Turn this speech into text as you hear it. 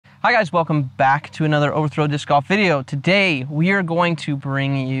Hi guys, welcome back to another overthrow disc golf video. Today we are going to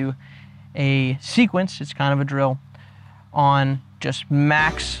bring you a sequence, it's kind of a drill, on just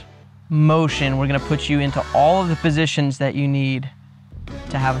max motion. We're going to put you into all of the positions that you need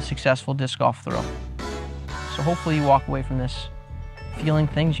to have a successful disc golf throw. So hopefully you walk away from this feeling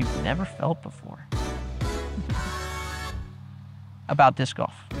things you've never felt before about disc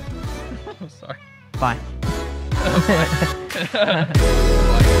golf. I'm sorry. Bye.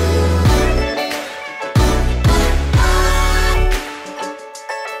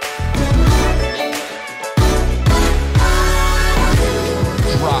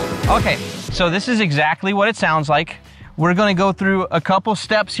 Okay, so this is exactly what it sounds like. We're going to go through a couple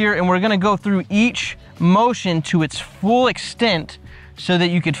steps here, and we're going to go through each motion to its full extent so that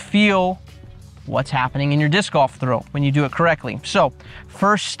you could feel what's happening in your disc golf throw when you do it correctly. So,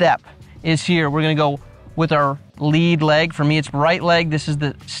 first step is here. We're going to go with our lead leg. For me, it's right leg. This is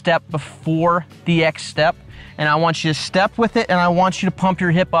the step before the X step. And I want you to step with it, and I want you to pump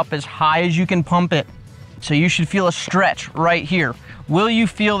your hip up as high as you can pump it. So you should feel a stretch right here. Will you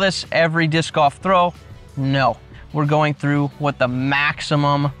feel this every disc golf throw? No. We're going through what the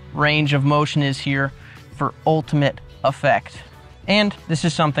maximum range of motion is here for ultimate effect. And this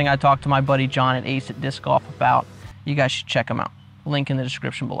is something I talked to my buddy John at Ace at Disc Golf about. You guys should check him out. Link in the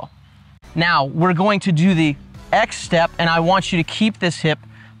description below. Now, we're going to do the X step, and I want you to keep this hip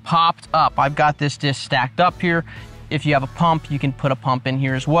popped up. I've got this disc stacked up here. If you have a pump, you can put a pump in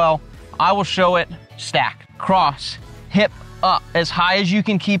here as well. I will show it stacked. Cross, hip up, as high as you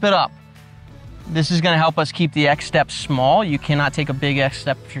can keep it up. This is gonna help us keep the X step small. You cannot take a big X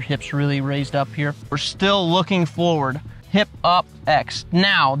step if your hip's really raised up here. We're still looking forward. Hip up, X.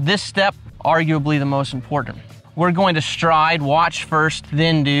 Now, this step, arguably the most important. We're going to stride, watch first,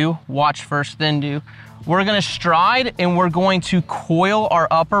 then do, watch first, then do. We're gonna stride, and we're going to coil our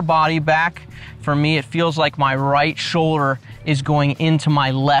upper body back. For me, it feels like my right shoulder is going into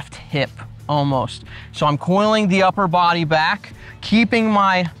my left hip, almost. So I'm coiling the upper body back, keeping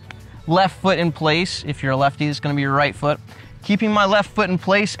my left foot in place. If you're a lefty, it's gonna be your right foot. Keeping my left foot in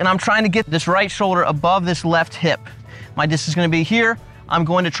place, and I'm trying to get this right shoulder above this left hip. My disc is gonna be here. I'm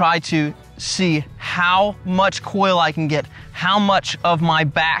going to try to see how much coil I can get, how much of my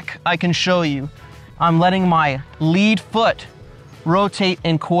back I can show you. I'm letting my lead foot rotate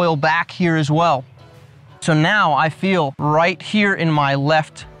and coil back here as well. So now I feel right here in my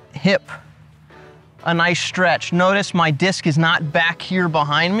left hip a nice stretch. Notice my disc is not back here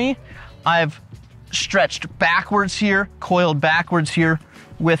behind me. I've stretched backwards here, coiled backwards here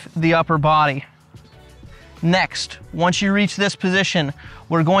with the upper body. Next, once you reach this position,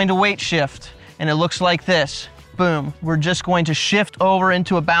 we're going to weight shift, and it looks like this. Boom. We're just going to shift over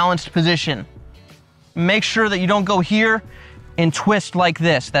into a balanced position. Make sure that you don't go here and twist like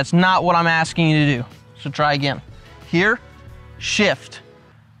this. That's not what I'm asking you to do. So try again. Here, shift.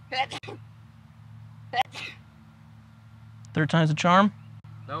 Third time's the charm?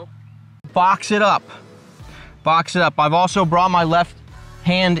 No. Box it up. Box it up. I've also brought my left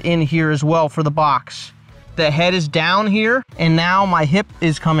hand in here as well for the box. The head is down here, and now my hip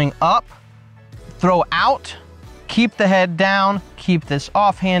is coming up. Throw out, keep the head down, keep this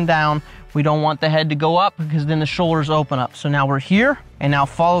offhand down. We don't want the head to go up because then the shoulders open up. So now we're here, and now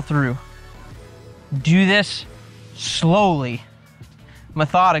follow through. Do this slowly,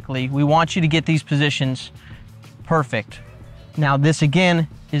 methodically. We want you to get these positions perfect. Now this again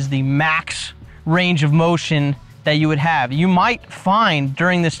is the max range of motion that you would have. You might find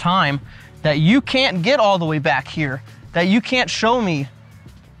during this time that you can't get all the way back here, that you can't show me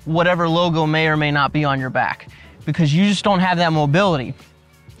whatever logo may or may not be on your back because you just don't have that mobility.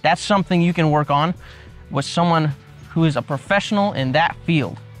 That's something you can work on with someone who is a professional in that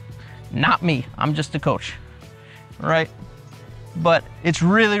field. Not me, I'm just a coach, right? But it's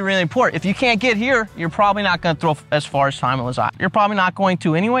really, really important. If you can't get here, you're probably not gonna throw as far as Simon Lazat. You're probably not going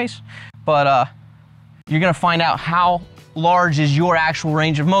to anyways, but you're gonna find out how large is your actual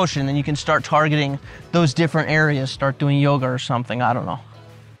range of motion, and you can start targeting those different areas, start doing yoga or something, I don't know.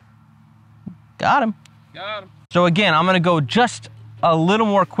 Got him. Got him. So again, I'm gonna go just a little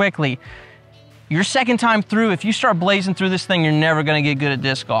more quickly. Your second time through, if you start blazing through this thing, you're never gonna get good at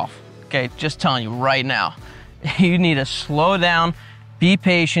disc golf. Okay, just telling you right now. You need to slow down, be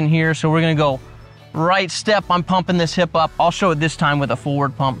patient here. So we're gonna go right step, I'm pumping this hip up. I'll show it this time with a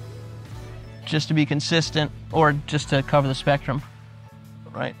forward pump, just to be consistent, or just to cover the spectrum,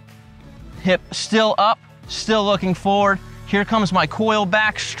 right? Hip still up, still looking forward. Here comes my coil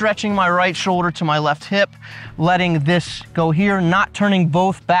back, stretching my right shoulder to my left hip, letting this go here, not turning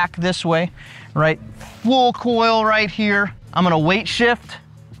both back this way, right? Full coil right here. I'm gonna weight shift,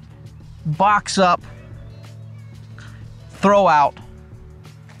 box up, throw out,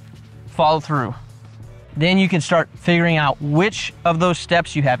 follow through. Then you can start figuring out which of those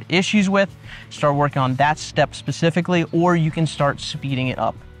steps you have issues with, start working on that step specifically, or you can start speeding it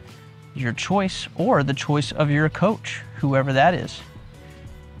up. Your choice, or the choice of your coach, whoever that is.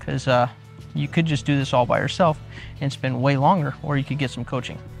 Because you could just do this all by yourself and spend way longer, or you could get some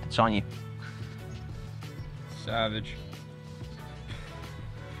coaching. It's on you. Savage.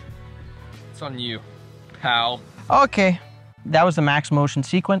 It's on you, pal. Okay, that was the max motion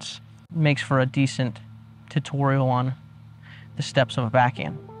sequence. Makes for a decent tutorial on the steps of a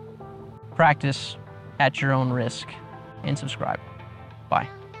backhand. Practice at your own risk and subscribe. Bye.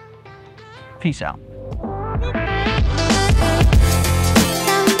 Peace out.